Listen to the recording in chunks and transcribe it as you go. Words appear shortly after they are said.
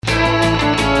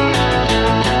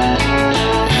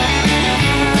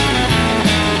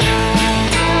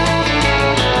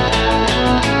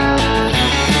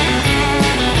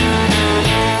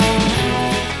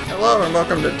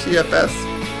welcome to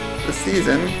TFS, the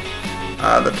season,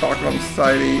 the Talk Film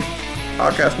Society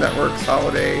Podcast Network's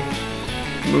holiday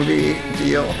movie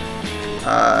deal,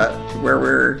 where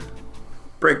we're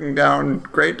breaking down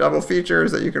great double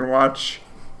features that you can watch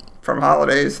from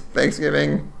holidays,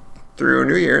 Thanksgiving through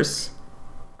New Year's.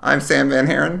 I'm Sam Van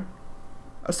Haren,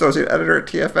 Associate Editor at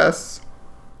TFS,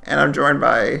 and I'm joined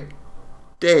by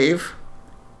Dave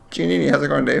Giannini. How's it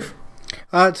going, Dave?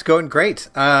 It's going great.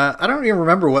 I don't even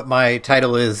remember what my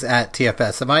title is at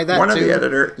TFS. Am I that One too? of the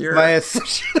editor. You're my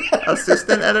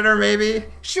assistant editor, maybe?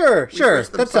 Sure.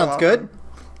 That sounds good.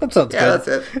 That sounds good. Yeah, that's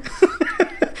it.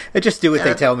 I just do what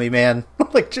they tell me, man.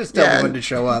 Just tell me when to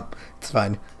show up. It's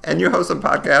fine. And you host some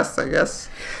podcasts, I guess.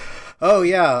 Oh,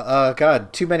 yeah.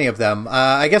 God, too many of them.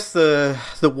 I guess the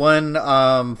one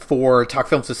for Talk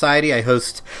Film Society, I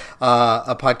host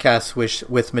a podcast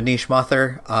with Manish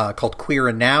Mathur called Queer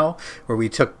and Now, where we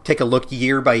take a look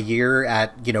year by year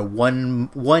at,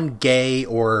 one gay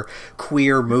or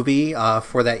queer movie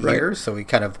for that year. Right. So we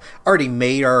kind of already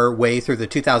made our way through the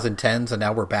 2010s, and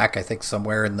now we're back, I think,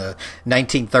 somewhere in the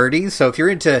 1930s. So if you're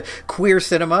into queer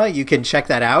cinema, you can check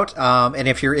that out. And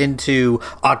if you're into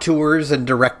auteurs and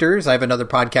directors, I have another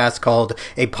podcast called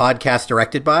A Podcast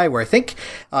Directed By, where I think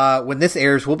when this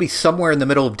airs, we'll be somewhere in the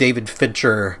middle of David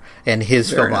Fincher and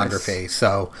his Very filmography. Nice.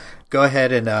 So go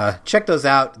ahead and check those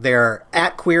out. They're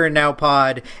at Queer and Now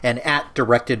Pod and at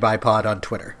Directed By Pod on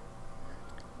Twitter.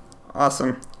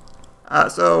 Awesome.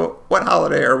 So what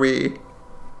holiday are we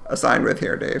assigned with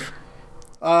here, Dave?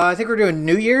 I think we're doing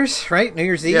New Year's, right? New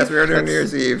Year's Eve? Yes, we are doing New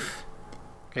Year's Eve.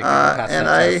 Okay,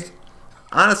 and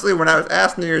honestly, when I was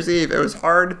asked New Year's Eve, it was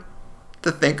hard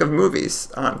to think of movies,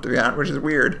 to be honest, which is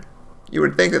weird. You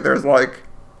would think that there's like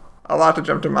a lot to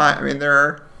jump to mind. I mean,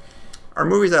 there are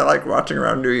movies I like watching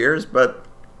around New Year's, but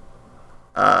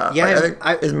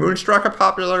is Moonstruck a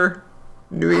popular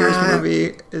New Year's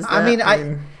movie? Is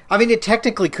that, I mean, it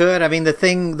technically could. I mean,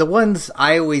 the ones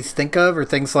I always think of are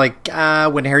things like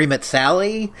When Harry Met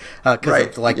Sally, because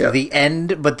it's like the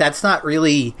end, but that's not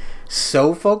really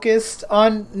so focused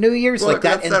on New Year's. Well, like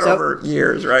that ends up over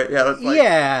years, right? Yeah, that's like,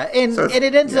 and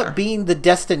it ends up being the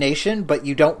destination, but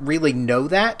you don't really know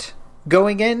that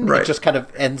going in. Right. It just kind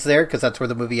of ends there because that's where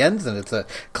the movie ends, and it's a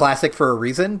classic for a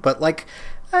reason. But like,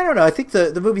 I don't know. I think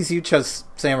the movies you chose,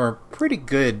 Sam, are pretty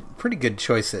good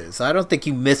choices. I don't think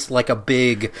you missed like a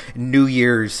big New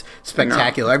Year's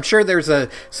spectacular. No. I'm sure there's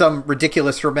some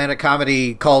ridiculous romantic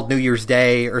comedy called New Year's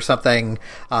Day or something.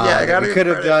 I could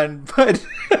have done, but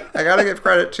I gotta give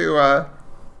credit to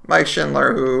Mike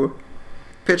Schindler, who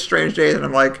pitched Strange Days, and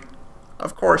I'm like,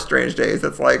 of course, Strange Days.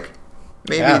 That's like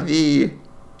maybe the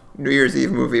New Year's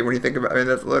Eve movie when you think about. I mean,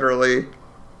 that's literally,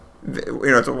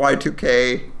 it's a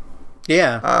Y2K.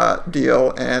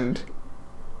 Deal, and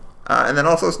then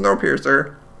also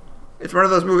Snowpiercer. It's one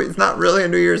of those movies. It's not really a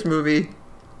New Year's movie,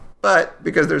 but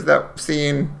because there's that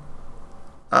scene,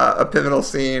 a pivotal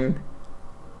scene,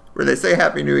 where they say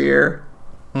Happy New Year,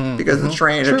 because the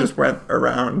train had just went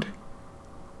around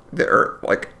the Earth,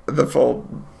 like the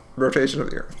full rotation of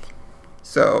the Earth.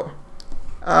 So,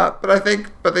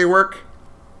 but they work.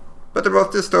 But they're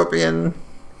both dystopian,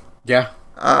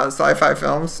 sci-fi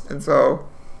films, and so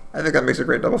I think that makes a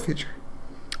great double feature.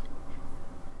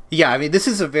 Yeah, I mean, this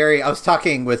is I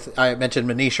mentioned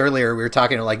Manish earlier, we were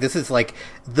talking like, this is like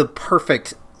the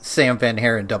perfect Sam Van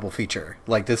Haren double feature.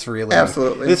 Like this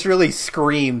really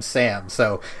screams Sam.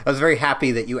 So I was very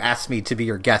happy that you asked me to be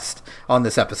your guest on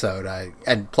this episode.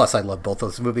 And plus I love both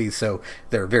those movies, so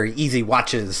they're very easy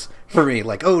watches for me.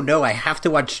 Like, oh no, I have to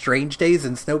watch Strange Days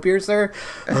and Snowpiercer?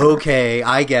 Okay,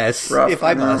 I guess, if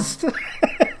I must.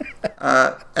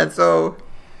 And so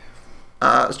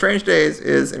Strange Days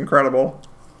is incredible,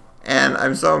 and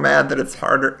I'm so mad that it's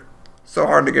so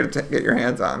hard to get your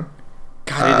hands on.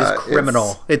 God, it is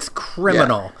criminal. It's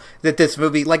criminal that this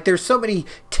movie, like, there's so many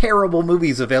terrible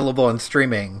movies available on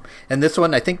streaming, and this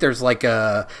one, I think there's like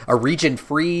a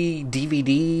region-free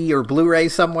DVD or Blu-ray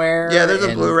somewhere. Yeah, there's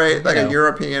a Blu-ray, like a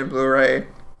European Blu-ray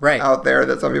out there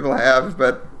that some people have,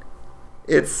 but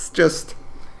it's just,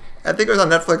 I think it was on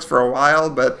Netflix for a while,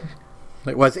 but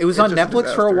It was on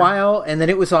Netflix for a while, and then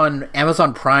it was on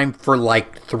Amazon Prime for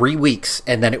like 3 weeks,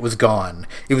 and then it was gone.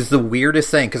 It was the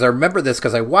weirdest thing, because I remember this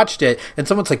because I watched it, and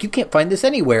someone's like, you can't find this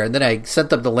anywhere, and then I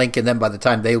sent them the link, and then by the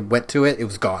time they went to it, it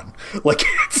was gone. Like,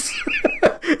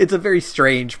 it's a very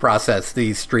strange process,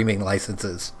 these streaming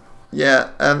licenses.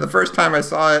 Yeah, and the first time I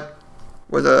saw it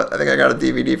was I think I got a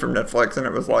DVD from Netflix, and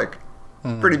it was like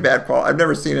pretty bad quality. I've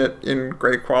never seen it in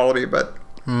great quality, but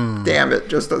damn, it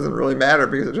just doesn't really matter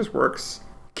because it just works.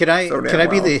 Can I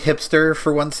be the hipster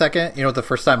for 1 second? You know what the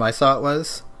first time I saw it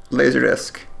was?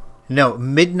 Laserdisc. No,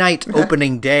 midnight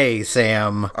opening day,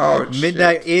 Sam. Oh,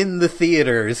 midnight in the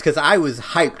theaters, because I was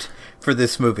hyped for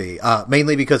this movie,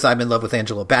 mainly because I'm in love with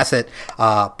Angela Bassett,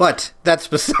 but that's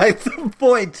beside the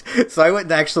point. So I went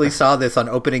and actually saw this on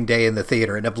opening day in the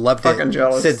theater, and have loved it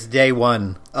jealous. Since day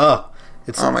one.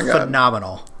 It's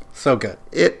phenomenal. So good.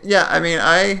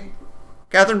 Kathryn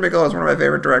Bigelow is one of my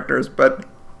favorite directors, but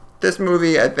this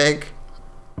movie, I think,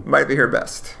 might be her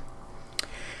best.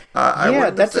 I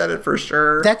wouldn't have said it for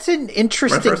sure. That's an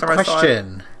interesting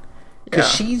question. Because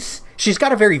she's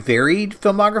got a very varied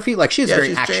filmography. Like, she's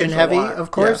very action heavy,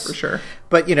 of course. Yeah, for sure.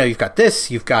 But, you've got this,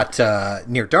 you've got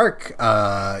Near Dark,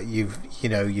 you've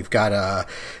got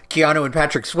Keanu and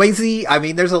Patrick Swayze. I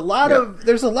mean, there's a lot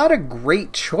of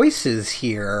great choices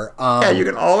here. You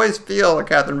can always feel a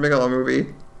Kathryn Bigelow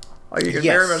movie. Like, you can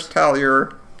very much tell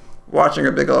you're watching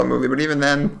a Bigelow movie, but even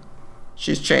then,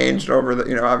 she's changed over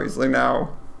the, obviously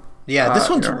now. Yeah, this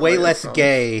one's way less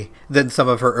gay than some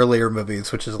of her earlier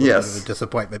movies, which is a little bit of a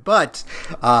disappointment. But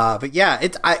yeah,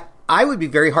 I would be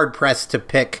very hard pressed to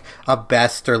pick a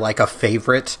best or like a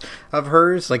favorite of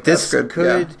hers. Like, this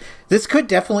could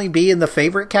definitely be in the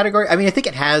favorite category. I mean, I think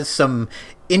it has some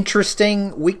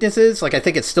interesting weaknesses. Like, I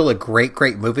think it's still a great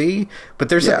movie, but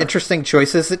there's some interesting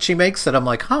choices that she makes that I'm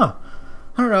like, I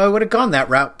don't know, I would have gone that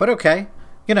route, but okay.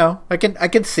 I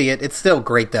can see it. It's still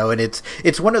great though, and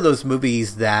it's one of those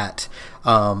movies that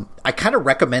I kind of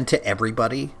recommend to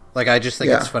everybody. Like, I just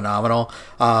think it's phenomenal.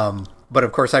 But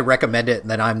of course, I recommend it,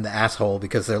 and then I'm the asshole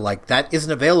because they're like, that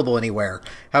isn't available anywhere.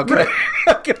 How can I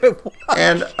watch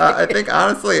And I think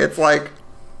honestly, it's like,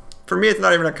 for me, it's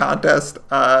not even a contest.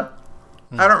 The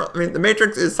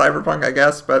Matrix is cyberpunk, I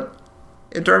guess, but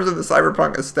in terms of the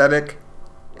cyberpunk aesthetic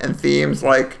and themes,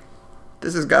 like,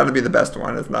 this has got to be the best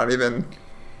one. It's not even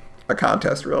a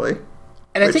contest, really.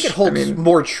 And I think it holds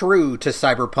more true to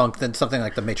cyberpunk than something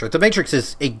like The Matrix. The Matrix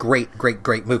is a great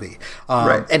movie.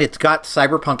 And it's got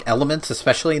cyberpunk elements,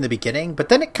 especially in the beginning, but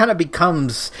then it kind of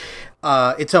becomes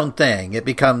its own thing. It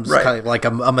becomes kind of like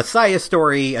a Messiah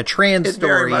story, a trans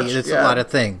story. It's a lot of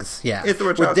things. Yeah. It's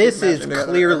the where this is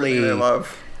clearly... I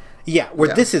love. Yeah,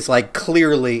 this is like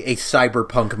clearly a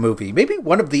cyberpunk movie. Maybe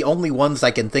one of the only ones I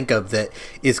can think of that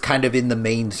is kind of in the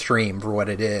mainstream for what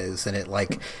it is. And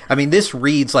this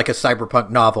reads like a cyberpunk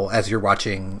novel as you're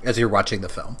watching the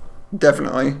film.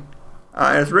 Definitely.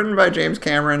 And it's written by James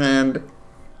Cameron and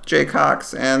Jay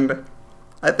Cox, and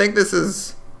I think this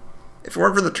is, if it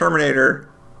weren't for The Terminator,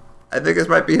 I think this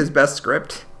might be his best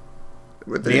script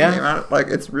with the name on it. Like,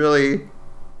 it's really,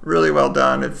 really well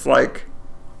done. It's like,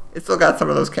 it's still got some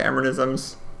of those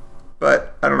Cameronisms,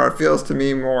 but I don't know, it feels to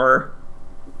me a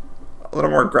little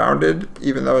more grounded,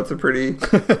 even though it's a pretty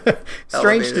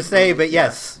strange to say, movie. But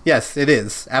yes, it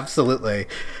is. Absolutely.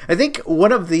 I think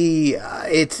one of the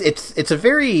it's a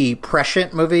very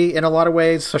prescient movie in a lot of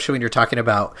ways, especially when you're talking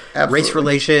about race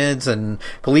relations and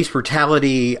police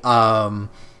brutality. No,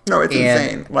 it's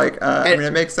insane. Like,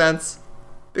 it makes sense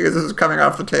because this is coming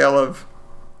off the tail of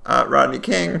Rodney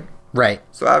King. Right.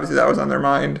 So obviously that was on their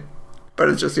mind, but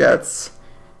it's just it's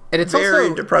very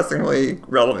also depressingly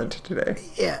relevant today.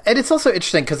 Yeah, and it's also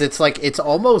interesting because it's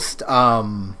almost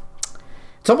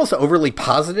overly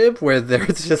positive, where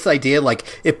there's this idea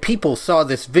like, if people saw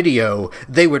this video,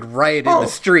 they would riot in the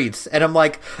streets, and I'm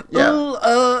like,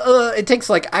 it takes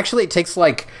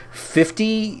like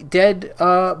 50 dead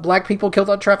black people killed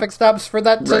on traffic stops for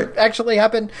that to actually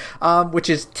happen, which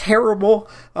is terrible.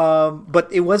 But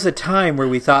it was a time where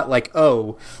we thought like,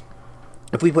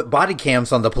 if we put body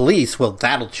cams on the police, well,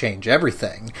 that'll change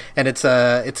everything. And it's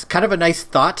kind of a nice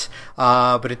thought,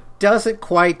 but it doesn't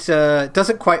quite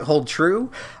hold true.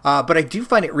 But I do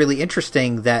find it really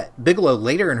interesting that Bigelow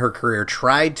later in her career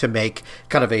tried to make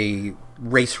kind of a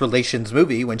race relations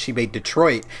movie when she made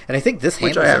Detroit, and I think this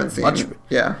handles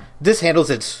this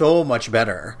handles it so much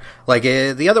better. Like,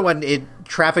 the other one, it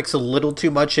traffics a little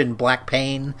too much in black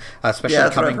pain,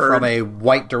 especially coming from a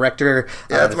white director.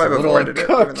 That's why I've avoided it.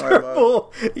 Even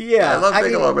though I love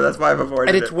Bigelow, but that's why I've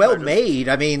avoided it. And it's well made.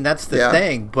 I mean, that's the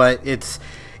thing. But it's,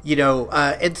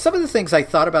 and some of the things I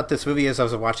thought about this movie as I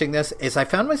was watching this is I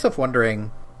found myself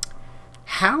wondering,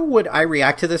 how would I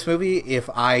react to this movie if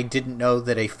I didn't know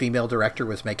that a female director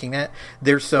was making it?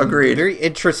 There's some very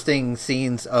interesting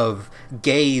scenes of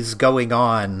gays going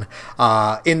on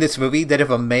in this movie that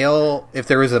if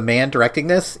there was a man directing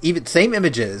this, even same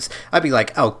images, I'd be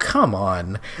like, oh, come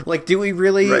on. Like, do we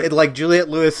really, like Juliette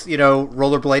Lewis,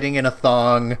 rollerblading in a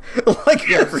thong? Like,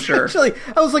 yeah, for sure. Actually,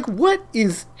 I was like, what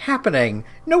is happening?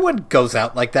 No one goes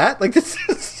out like that. Like, this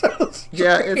is so strange.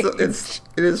 Yeah, it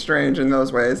is strange in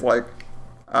those ways. Like,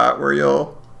 where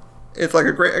it's like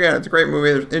it's a great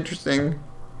movie. There's interesting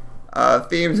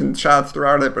themes and shots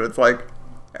throughout it, but it's like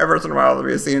every once in a while there'll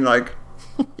be a scene like,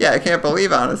 yeah, I can't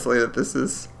believe honestly that this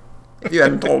is. If you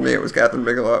hadn't told me it was Kathryn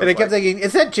Bigelow, and I kept thinking,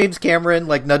 is that James Cameron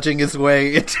like nudging his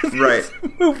way into this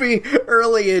movie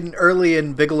early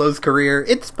in Bigelow's career?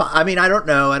 I mean, I don't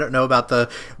know about the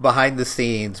behind the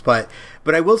scenes, but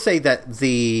I will say that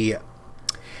the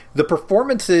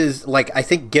performances, like, I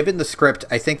think given the script,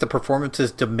 I think the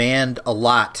performances demand a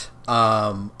lot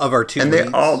of our two and leads.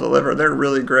 They all deliver. They're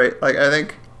really great. Like, I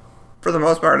think for the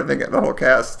most part, I think the whole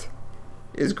cast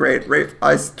is great.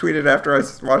 I tweeted after I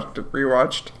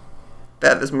rewatched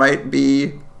that this might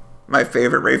be my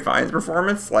favorite Ralph Fiennes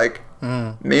performance, like,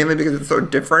 mainly because it's so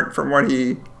different from what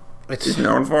he's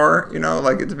known for, you know,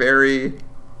 like, it's very,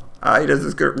 he does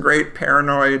this great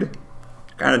paranoid,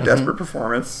 kind of desperate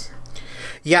performance.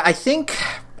 Yeah, I think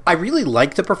I really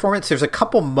like the performance. There's a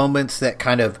couple moments that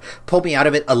kind of pull me out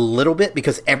of it a little bit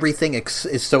because everything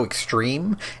is so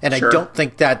extreme, and sure. I don't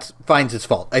think that's Fiennes'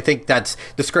 fault. I think that's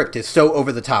the script is so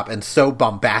over the top and so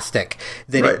bombastic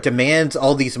that it demands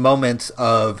all these moments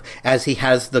of, as he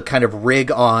has the kind of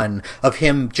rig on, of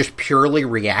him just purely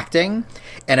reacting.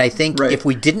 And I think if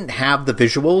we didn't have the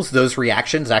visuals, those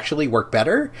reactions actually work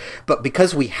better. But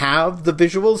because we have the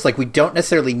visuals, like, we don't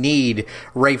necessarily need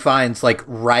Ralph Fiennes like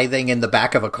writhing in the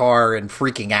back of a car and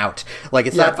freaking out. Like,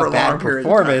 it's not a bad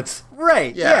performance.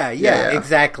 Right. Yeah,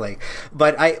 exactly.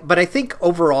 But I think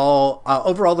overall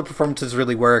the performances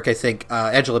really work. I think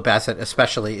Angela Bassett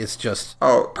especially is just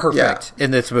perfect in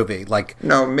this movie. Like,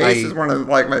 no, Mace is one of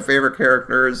like my favorite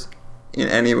characters in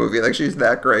any movie. Like, she's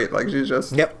that great. Like, she's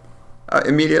just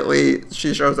immediately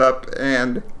she shows up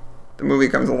and the movie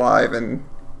comes alive, and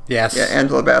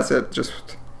Angela Bassett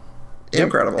just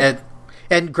incredible.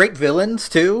 And great villains,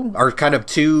 too, are kind of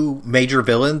two major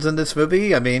villains in this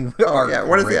movie. I mean,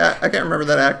 what is I can't remember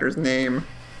that actor's name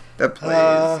that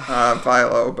plays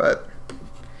Philo, but...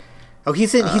 Oh,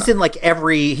 he's in like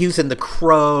he was in The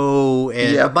Crow,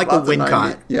 and Michael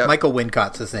Wincott. Michael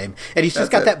Wincott's his name. And he's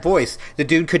just got that voice. The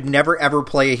dude could never, ever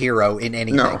play a hero in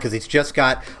anything, because he's just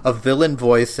got a villain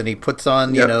voice, and he puts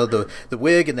on, you know, the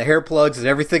wig and the hair plugs and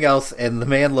everything else, and the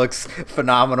man looks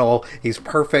phenomenal. He's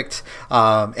perfect.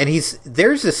 And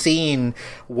there's a scene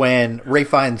when Ralph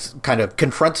Fiennes kind of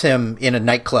confronts him in a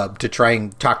nightclub to try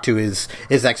and talk to his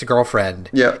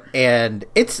ex-girlfriend. Yeah. And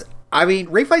I mean,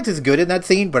 Ralph Fiennes is good in that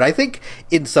scene, but I think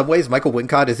in some ways Michael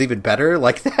Wincott is even better.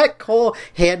 Like, that whole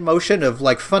hand motion of,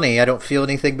 like, funny, I don't feel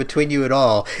anything between you at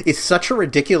all, is such a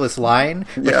ridiculous line,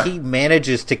 but he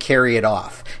manages to carry it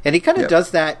off. And he kind of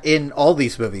does that in all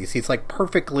these movies. He's just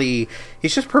perfectly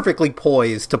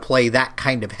poised to play that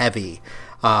kind of heavy.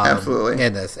 Absolutely.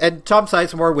 In this. And Tom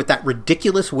Sizemore with that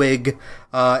ridiculous wig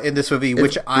in this movie,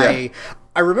 which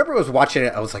I remember I was watching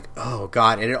it, I was like, oh,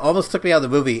 God, and it almost took me out of the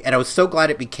movie, and I was so glad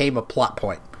it became a plot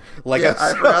point. Like,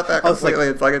 I forgot that completely.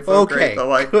 It's so great. So,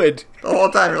 like, good. The whole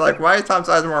time you're like, why is Tom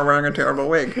Sizemore wearing a terrible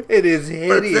wig? It is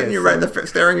hideous. But it's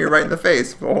staring you right in the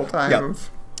face the whole time. Yep.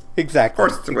 Exactly.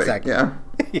 Of course it's a wig, yeah.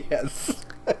 Yes.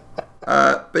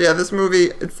 But yeah, this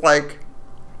movie, it's like,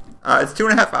 it's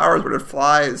 2.5 hours, but it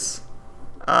flies,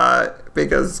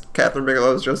 because Kathryn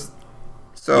Bigelow is just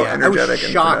so energetic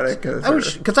and frenetic.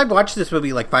 Because I've watched this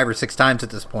movie like 5 or 6 times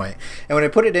at this point, and when I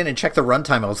put it in and checked the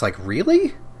runtime, I was like,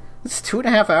 really? It's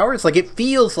 2.5 hours? Like, it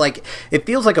feels like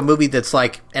a movie that's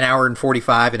like an hour and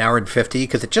 45, an hour and 50,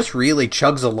 because it just really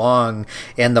chugs along,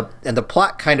 and the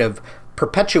plot kind of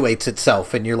perpetuates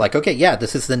itself, and you're like, okay, yeah,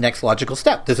 this is the next logical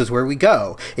step. This is where we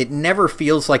go. It never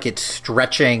feels like it's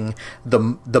stretching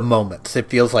the moments. It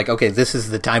feels like, okay, this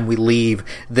is the time we leave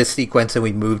this sequence and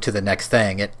we move to the next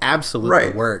thing. It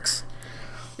absolutely works.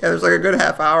 Yeah, there's like a good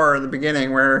half hour in the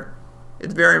beginning where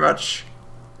it's very much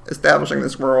establishing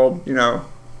this world, you know,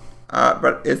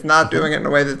 but it's not doing it in a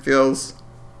way that feels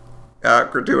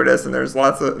gratuitous, and there's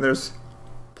there's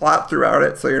plot throughout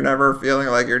it, so you're never feeling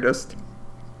like you're just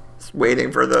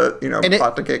waiting for the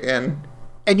plot to kick in.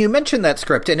 And you mentioned that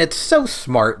script, and it's so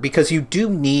smart, because you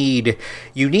need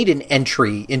an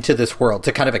entry into this world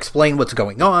to kind of explain what's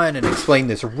going on and explain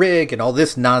this rig and all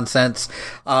this nonsense.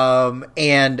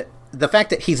 And the fact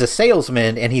that he's a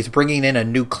salesman and he's bringing in a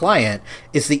new client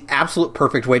is the absolute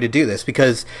perfect way to do this,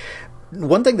 because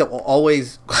one thing that will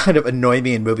always kind of annoy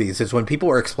me in movies is when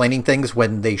people are explaining things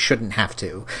when they shouldn't have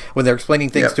to. When they're explaining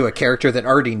things to a character that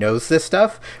already knows this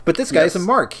stuff. But this guy's a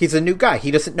mark. He's a new guy. He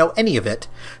doesn't know any of it.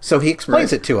 So he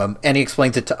explains it to him, and he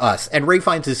explains it to us. And Ralph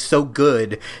Fiennes is so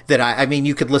good that, I mean,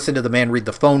 you could listen to the man read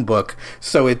the phone book.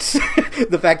 So it's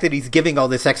the fact that he's giving all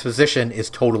this exposition is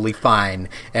totally fine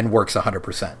and works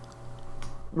 100%.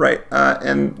 Right.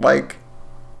 And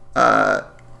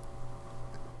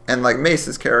like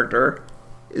Mace's character,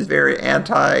 is very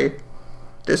anti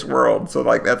this world. So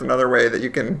like that's another way that you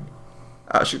can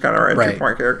she's kind of our entry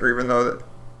point character, even though that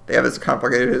they have this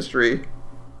complicated history.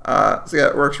 So yeah,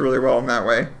 it works really well in that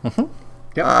way. Mm-hmm.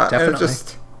 Yeah, definitely. And it's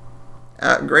just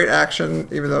great action,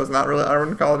 even though it's not really, I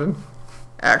wouldn't call it an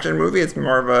action movie. It's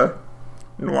more of a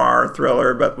noir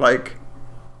thriller, but like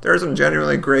there are some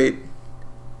genuinely great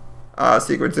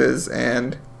sequences.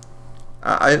 And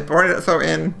I pointed out, so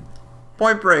in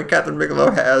Point Break, Kathryn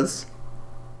Bigelow has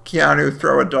Keanu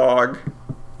throw a dog.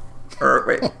 Or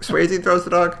wait, Swayze throws the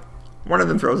dog? One of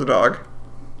them throws a dog.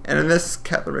 And in this,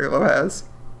 Kathryn Bigelow has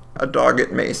a dog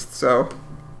get maced. So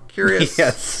curious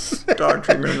dog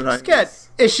treatment in the 90s.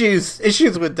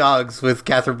 Issues with dogs with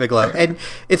Kathryn Bigelow. And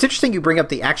it's interesting you bring up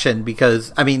the action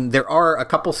because, I mean, there are a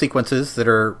couple sequences that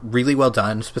are really well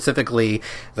done, specifically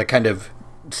the kind of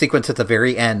sequence at the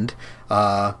very end,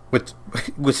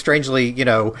 with strangely, you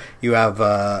know, you have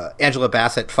Angela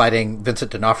Bassett fighting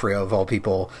Vincent D'Onofrio, of all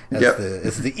people,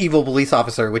 as the evil police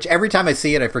officer, which every time I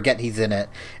see it, I forget he's in it.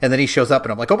 And then he shows up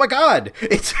and I'm like, oh my God,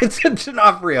 it's Vincent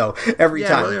D'Onofrio every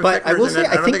time. William But I will say,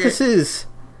 I think this is...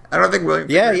 I don't think William.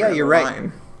 You're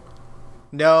right.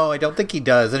 No, I don't think he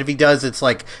does. And if he does, it's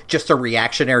like just a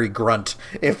reactionary grunt,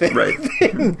 if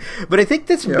anything. Right. But I think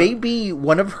this may be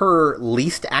one of her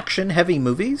least action-heavy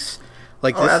movies.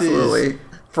 Like this absolutely.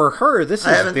 For her, this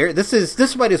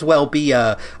might as well be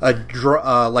like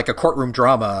a courtroom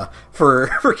drama for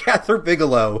Kathryn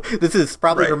Bigelow. This is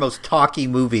probably her most talky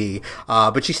movie,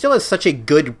 but she still has such a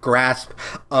good grasp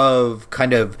of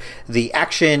kind of the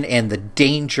action and the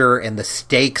danger and the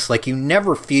stakes. Like you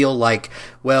never feel like,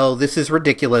 well, this is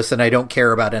ridiculous and I don't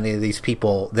care about any of these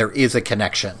people. There is a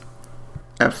connection.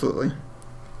 Absolutely.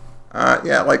 Like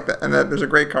that, and then there's a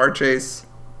great car chase.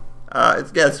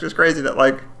 It's just crazy that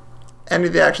like any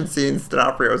of the action scenes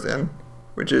D'Onofrio's in,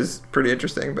 which is pretty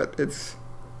interesting, but it's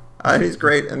he's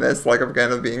great in this, like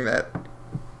again of being that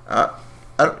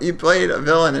he played a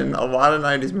villain in a lot of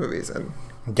 90s movies, and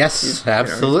yes,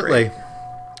 absolutely.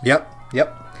 Yep.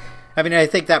 I mean, I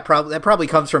think that probably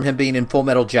comes from him being in Full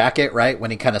Metal Jacket, right? When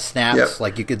he kind of snaps,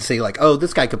 like you can see, like, oh,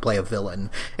 this guy could play a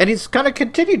villain, and he's kind of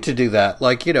continued to do that.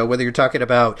 Like, you know, whether you're talking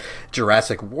about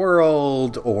Jurassic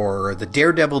World or the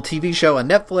Daredevil TV show on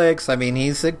Netflix, I mean,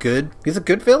 he's a good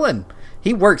villain.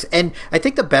 He works, and I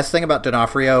think the best thing about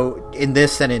D'Onofrio in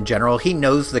this and in general, he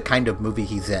knows the kind of movie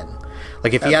he's in.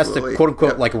 Like, if he has to,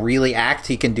 quote-unquote, like, really act,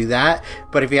 he can do that.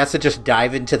 But if he has to just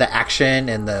dive into the action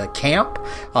and the camp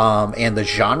and the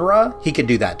genre, he can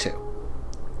do that, too.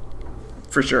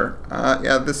 For sure.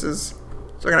 This is...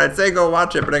 So, again, I'd say go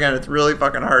watch it, but, again, it's really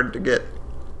fucking hard to get.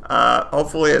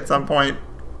 Hopefully, at some point...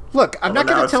 Look, I'm not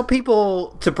going to tell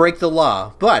people to break the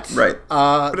law, but there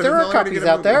are copies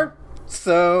out there.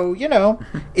 So, you know,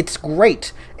 it's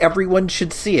great. Everyone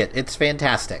should see it. It's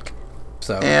fantastic.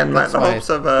 So, and the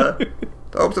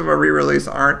hopes of a re-release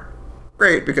aren't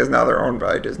great because now they're owned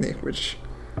by Disney, which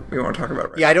we won't talk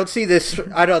about right now. I don't see this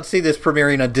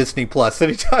premiering on Disney Plus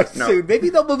anytime soon.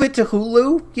 Maybe they'll move it to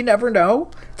Hulu. You never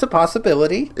know. It's a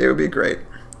possibility. It would be great.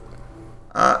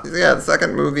 The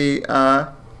second movie,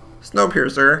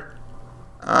 Snowpiercer.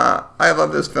 I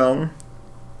love this film.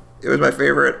 It was my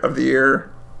favorite of the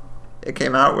year it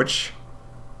came out, which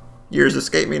years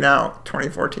escape me now.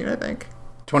 2014, I think.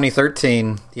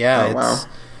 2013. Yeah. Wow.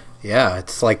 Yeah,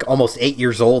 it's like almost 8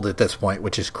 years old at this point,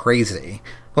 which is crazy.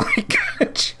 Like,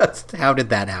 just how did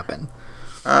that happen?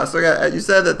 You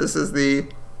said that this is the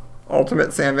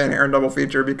ultimate Sam Van Aaron double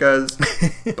feature because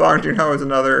Bong Joon-ho is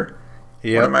another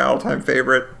one of my all-time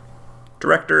favorite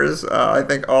directors. I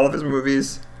think all of his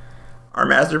movies are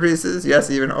masterpieces.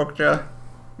 Yes, even Okja.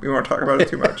 We won't talk about it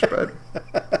too much, but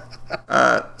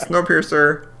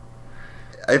Snowpiercer,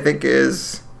 I think,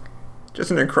 is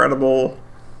just an incredible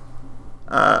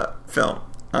film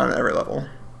on every level.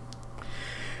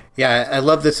 Yeah, I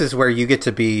love this is where you get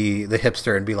to be the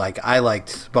hipster and be like, I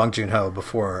liked Bong Joon-ho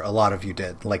before a lot of you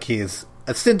did. Like, he has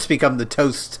since become the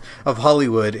toast of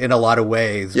Hollywood in a lot of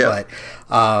ways. Yeah.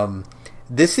 But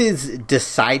this is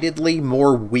decidedly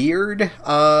more weird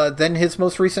than his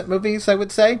most recent movies, I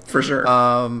would say. For sure.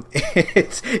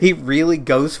 He really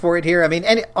goes for it here. I mean,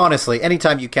 honestly,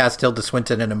 anytime you cast Tilda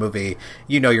Swinton in a movie,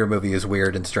 you know your movie is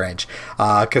weird and strange.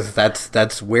 Because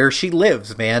that's where she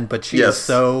lives, man. But she is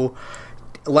so,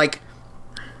 like,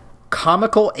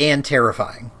 comical and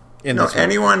terrifying in this movie.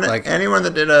 Anyone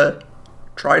that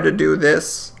tried to do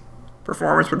this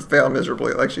performance would fail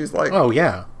miserably. Like, she's like... Oh,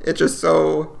 yeah. It's just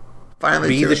so... finally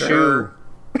be the shoe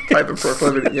type of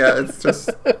proclivity. Yeah, it's just...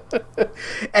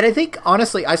 And I think,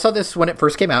 honestly, I saw this when it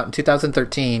first came out in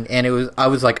 2013, and I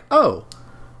was like, oh,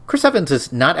 Chris Evans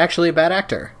is not actually a bad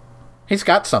actor. He's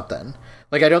got something.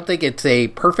 Like, I don't think it's a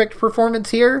perfect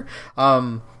performance here,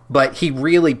 but he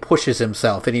really pushes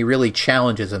himself and he really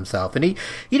challenges himself. And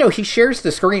he shares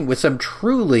the screen with some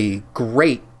truly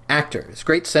great actors,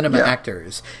 great cinema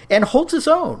actors, and holds his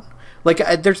own. Like,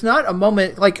 there's not a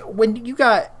moment, like,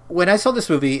 when I saw this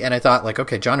movie and I thought, like,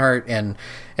 okay, John Hurt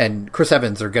and Chris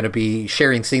Evans are going to be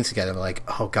sharing scenes together, I'm like,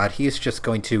 oh God, he is just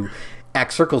going to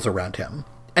act circles around him.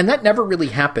 And that never really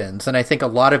happens. And I think a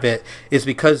lot of it is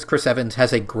because Chris Evans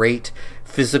has a great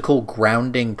physical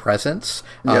grounding presence,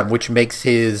 which makes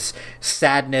his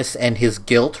sadness and his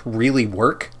guilt really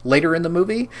work later in the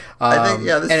movie. I think,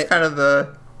 this is kind of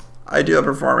the ideal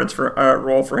performance for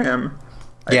role for him.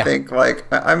 I think, like,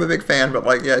 I'm a big fan, but,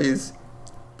 like,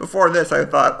 before this, I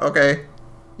thought, okay,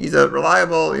 he's a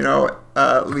reliable,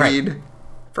 lead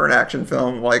for an action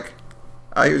film. Like,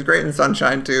 he was great in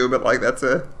Sunshine, too, but, like, that's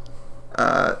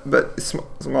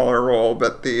smaller role,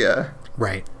 but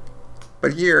right.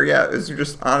 But here, it was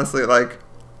just honestly, like,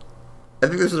 I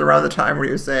think this was around the time where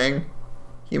he was saying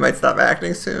he might stop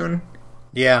acting soon.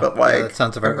 Yeah, but, like, that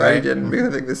sounds about I'm glad right. he didn't, because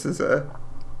I think this is a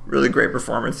really great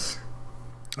performance.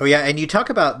 Oh yeah, and you talk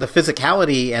about the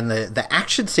physicality and the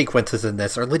action sequences in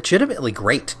this are legitimately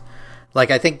great. Like,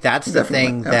 I think that's the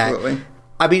thing that,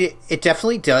 I mean, it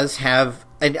definitely does have,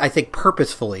 and I think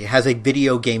purposefully has a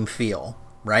video game feel,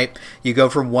 right? You go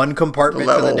from one compartment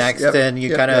to the next, and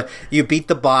you you beat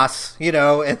the boss,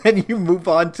 and then you move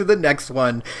on to the next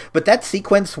one. But that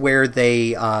sequence where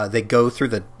they go through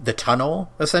the tunnel,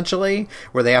 essentially,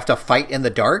 where they have to fight in the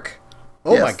dark.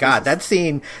 Oh my God, that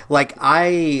scene, like,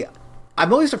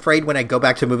 I'm always afraid when I go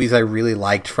back to movies I really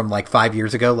liked from, like, 5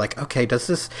 years ago, like, okay,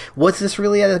 was this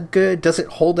really a good, does it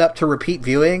hold up to repeat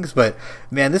viewings? But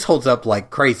man, this holds up like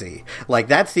crazy. Like,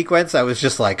 that sequence, I was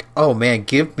just like, oh man,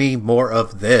 give me more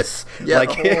of this. Yeah,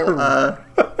 like, the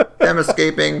whole, them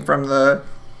escaping from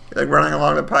running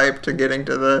along the pipe to getting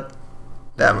to them.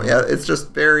 Yeah, it's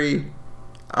just very,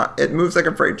 it moves like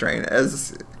a freight train,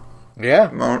 as worthy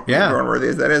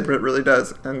as that is, but it really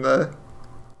does. And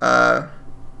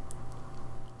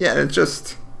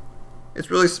it's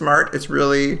really smart. It's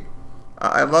really,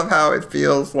 I love how it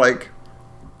feels like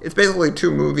it's basically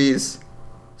two movies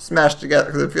smashed together,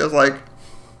 because it feels like,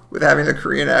 with having the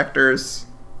Korean actors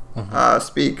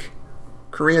speak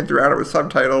Korean throughout it with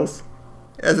subtitles,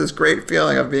 it has this great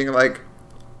feeling of being like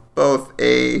both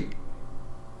a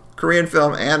Korean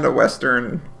film and a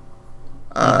Western,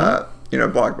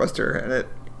 blockbuster. And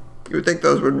you would think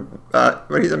those would,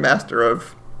 but he's a master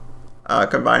of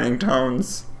combining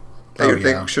tones that you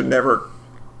think should never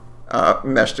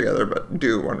mesh together, but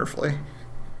do wonderfully.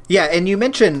 Yeah, and you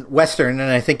mentioned Western,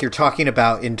 and I think you're talking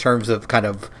about in terms of kind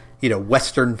of,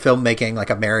 Western filmmaking,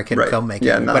 like American filmmaking.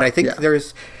 Yeah, but I think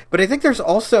there's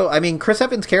also, I mean, Chris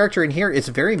Evans' character in here is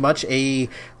very much a,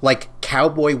 like,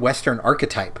 cowboy Western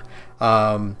archetype.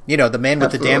 The man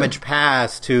with the damaged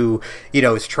past who,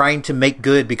 is trying to make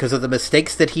good because of the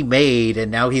mistakes that he made,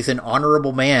 and now he's an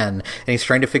honorable man, and he's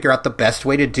trying to figure out the best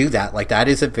way to do that. Like, that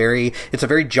is it's a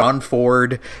very John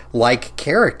Ford-like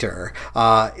character,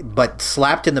 but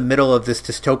slapped in the middle of this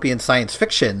dystopian science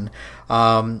fiction.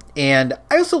 And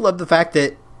I also love the fact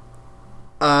that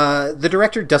the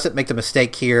director doesn't make the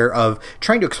mistake here of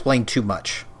trying to explain too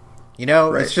much.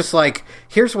 It's just like,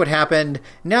 here's what happened.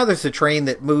 Now there's a train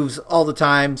that moves all the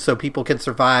time so people can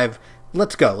survive.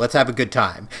 Let's go. Let's have a good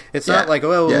time. It's not like,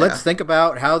 let's think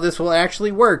about how this will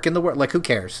actually work in the world. Like, who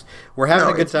cares? We're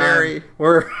having a good time.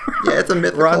 It's a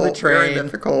mythical, we're on the train. Very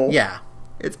mythical. Yeah.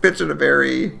 It's pitched at a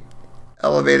very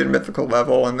elevated mythical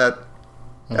level, and that's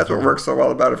what works so well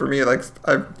about it for me. Like,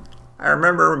 I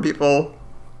remember when people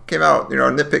came out,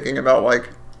 nitpicking about,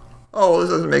 like, oh, this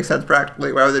doesn't make sense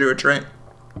practically. Why would they do a train?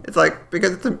 It's like,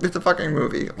 because it's a fucking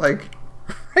movie. Like,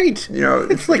 right.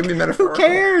 It's like, be metaphorical. Who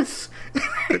cares?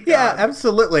 Yeah,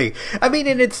 absolutely. I mean,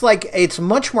 and it's like, it's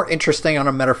much more interesting on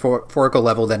a metaphorical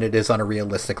level than it is on a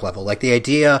realistic level. Like, the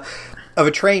idea of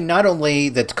a train not only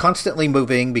that's constantly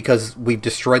moving because we've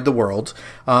destroyed the world,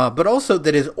 but also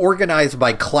that is organized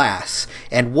by class,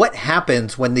 and what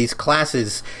happens when these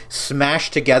classes smash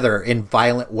together in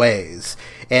violent ways.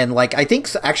 And, like, I think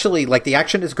actually, like, the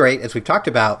action is great, as we've talked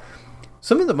about.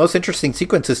 Some of the most interesting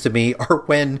sequences to me are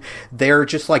when they're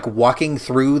just, like, walking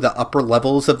through the upper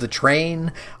levels of the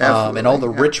train, and all the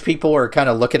rich people are kind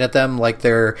of looking at them like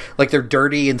they're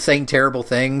dirty and saying terrible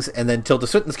things, and then Tilda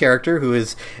Swinton's character, who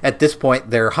is at this point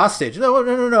their hostage.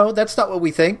 No, that's not what we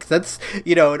think. That's,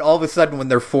 and all of a sudden when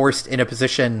they're forced in a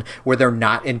position where they're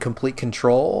not in complete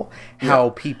control, how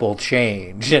people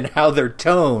change and how their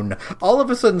tone all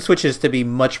of a sudden switches to be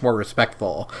much more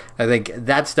respectful. I think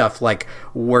that stuff, like,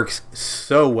 works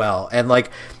so well. And,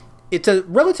 like, it's a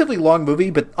relatively long movie,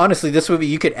 but honestly, this movie,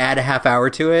 you could add a half hour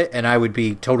to it, and I would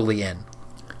be totally in.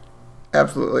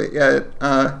 Absolutely, yeah.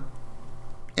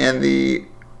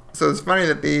 So it's funny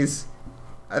that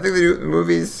I think the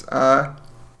movies kind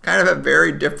of have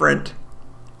very different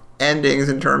endings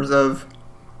in terms of,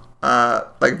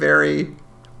 very,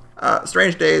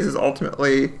 Strange Days is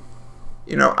ultimately,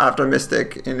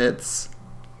 optimistic in its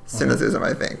cynicism,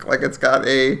 I think. Like, it's got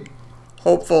a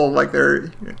hopeful,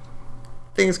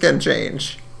 things can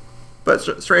change. But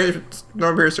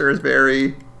Snowpiercer is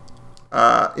very,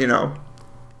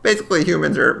 basically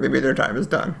humans maybe their time is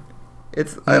done.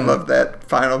 I love that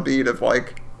final beat of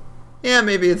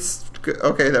maybe it's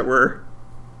okay that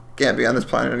can't be on this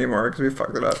planet anymore because we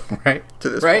fucked it up to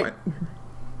this point.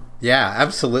 Yeah,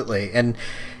 absolutely. And,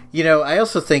 I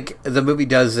also think the movie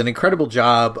does an incredible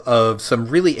job of some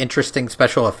really interesting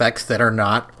special effects that are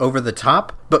not over the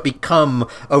top, but become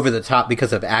over the top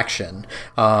because of action.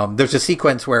 There's a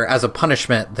sequence where, as a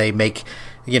punishment, they make,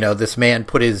 this man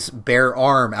put his bare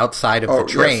arm outside of the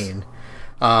train.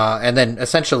 Yes. And then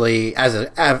essentially,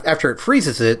 after it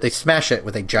freezes it, they smash it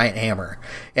with a giant hammer.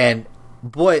 And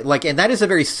boy, and that is a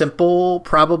very simple,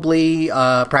 probably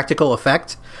practical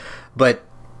effect, but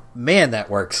man, that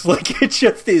works. It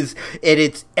just is.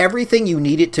 It's everything you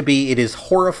need it to be. It is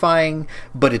horrifying,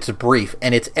 but it's brief,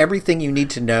 and it's everything you need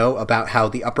to know about how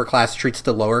the upper class treats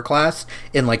the lower class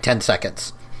in 10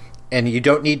 seconds. And you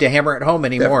don't need to hammer it home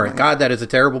anymore. Definitely. God, that is a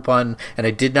terrible pun, and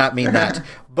I did not mean that.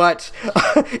 But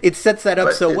it sets that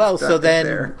up so well. So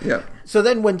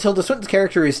then when Tilda Swinton's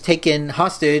character is taken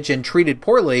hostage and treated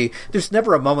poorly, there's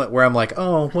never a moment where I'm like,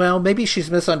 oh, well, maybe she's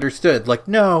misunderstood.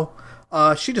 No.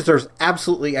 She deserves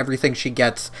absolutely everything she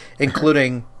gets,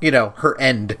 including, her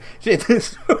end in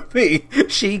this movie.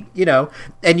 She,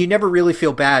 and you never really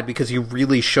feel bad because you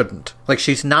really shouldn't.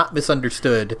 She's not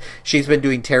misunderstood. She's been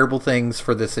doing terrible things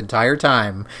for this entire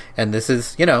time, and this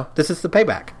is the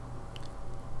payback.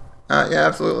 Yeah,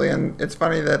 absolutely. And it's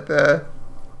funny that the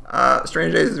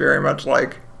Strange Days is very much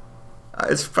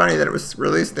it's funny that it was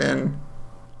released in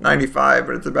 95,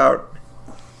 but it's about,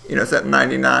 set in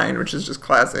 99, which is just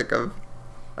classic of,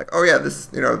 this,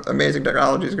 amazing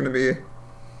technology is going to be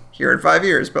here in 5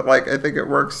 years. But, I think it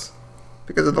works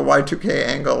because of the Y2K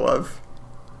angle of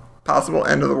possible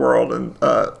end of the world. And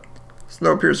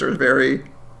Snowpiercer is very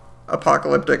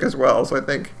apocalyptic as well. So I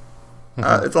think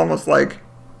it's almost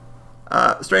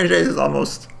Strange Days is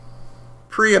almost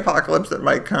pre-apocalypse that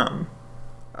might come.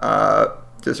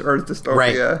 Just Earth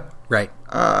dystopia. Right.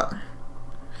 But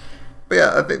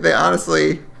yeah, I think they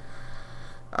honestly...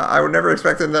 I would never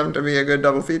expected them to be a good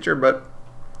double feature, but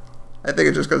I think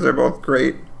it's just because they're both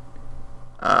great,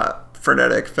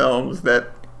 frenetic films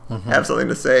that have something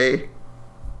to say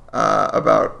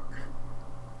about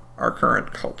our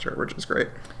current culture, which is great.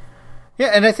 Yeah,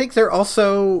 and I think they're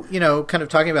also, kind of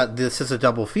talking about this as a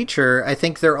double feature, I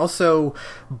think they're also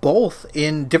both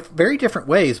in very different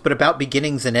ways, but about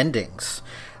beginnings and endings.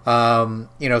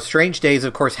 Strange Days,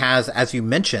 of course, has, as you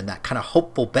mentioned, that kind of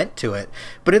hopeful bent to it,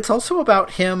 but it's also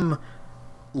about him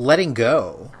letting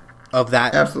go of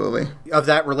that, absolutely, of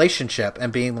that relationship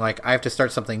and being I have to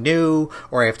start something new,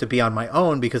 or I have to be on my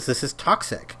own because this is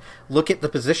toxic. Look at the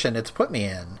position it's put me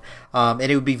in. And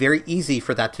it would be very easy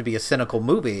for that to be a cynical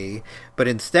movie, but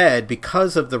instead,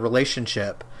 because of the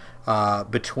relationship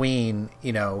between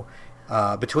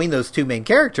those two main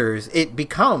characters, it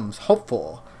becomes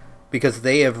hopeful. Because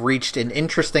they have reached an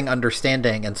interesting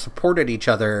understanding and supported each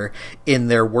other in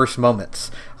their worst moments.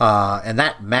 And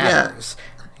that matters,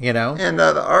 And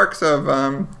the arcs of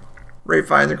Ralph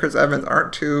Fiennes and Chris Evans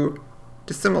aren't too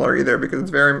dissimilar either, because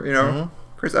it's very,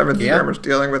 Chris Evans is very much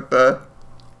dealing with the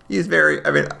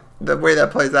way that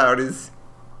plays out is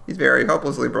he's very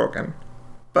hopelessly broken.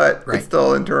 But it's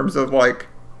still in terms of,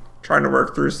 trying to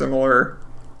work through similar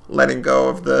letting go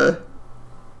of the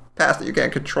past that you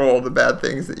can't control, the bad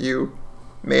things that you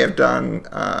may have done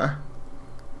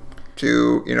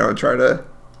to, try to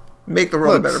make the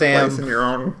world a better place in your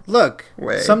own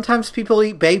way. Sometimes people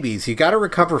eat babies. You got to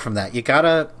recover from that. You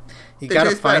gotta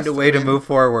find a way to move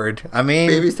forwid.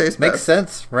 Babies taste makes best.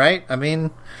 Sense, right?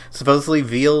 Supposedly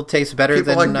veal tastes better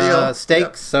than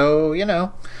steak, so,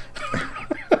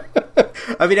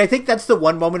 I think that's the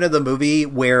one moment of the movie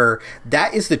where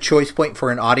that is the choice point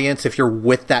for an audience if you're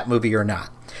with that movie or not.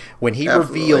 when he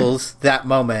Absolutely. reveals that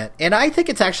moment. And I think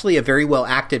it's actually a very well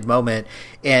acted moment.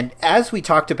 And as we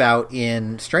talked about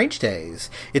in Strange Days,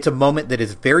 it's a moment that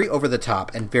is very over the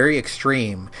top and very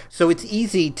extreme. So it's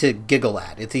easy to giggle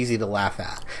at. It's easy to laugh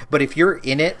at. But if you're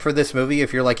in it for this movie,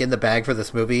 if you're like in the bag for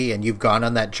this movie and you've gone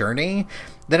on that journey,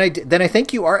 then I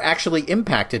think you are actually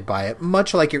impacted by it,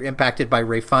 much like you're impacted by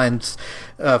Ray Fiennes'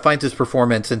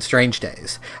 performance in Strange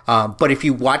Days. But if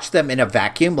you watch them in a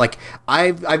vacuum, like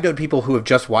I've known people who have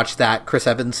just watched that Chris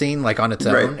Evans scene like on its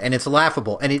own, and it's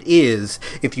laughable, and it is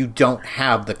if you don't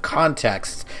have the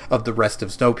context of the rest of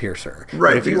Snowpiercer.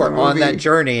 Right. But if you are on that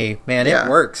journey, man, it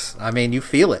works. I mean, you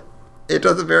feel it. It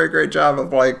does a very great job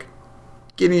of like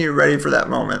getting you ready for that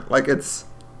moment. Like it's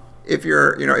if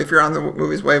you're on the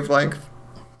movie's wavelength,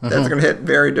 that's going to hit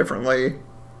very differently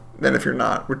than if you're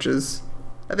not, which is,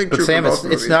 I think, true Sam, for both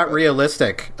movies. It's not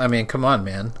realistic. I mean, come on,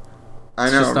 man. I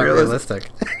know. It's just not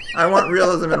realistic. I want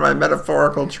realism in my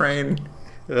metaphorical train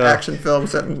action film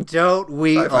set in Don't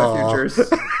we all?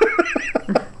 futures.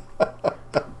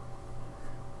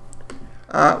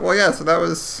 Well, yeah, so that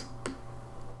was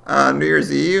New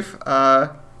Year's Eve.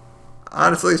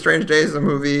 Honestly, Strange Days is a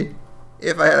movie,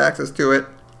 if I had access to it,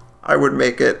 I would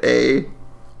make it a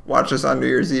watch this on New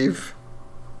Year's Eve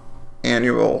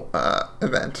annual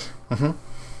event. Mm-hmm.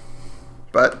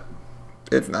 But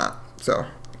it's not. So,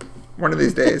 one of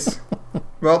these days.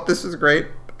 Well, this was great.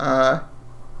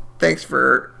 Thanks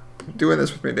for doing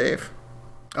this with me, Dave.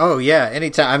 Oh, yeah,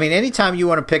 anytime. I mean, anytime you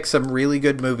want to pick some really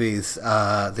good movies,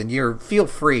 then feel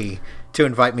free to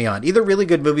invite me on. Either really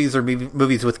good movies or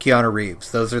movies with Keanu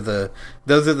Reeves. Those are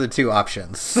the two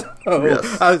options. So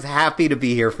yes. I was happy to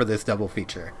be here for this double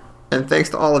feature. And thanks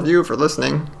to all of you for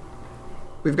listening.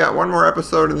 We've got one more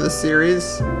episode in this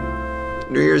series.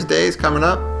 New Year's Day is coming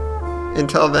up.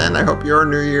 Until then, I hope your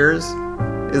New Year's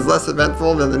is less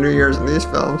eventful than the New Year's in these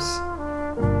films.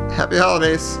 Happy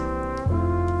holidays.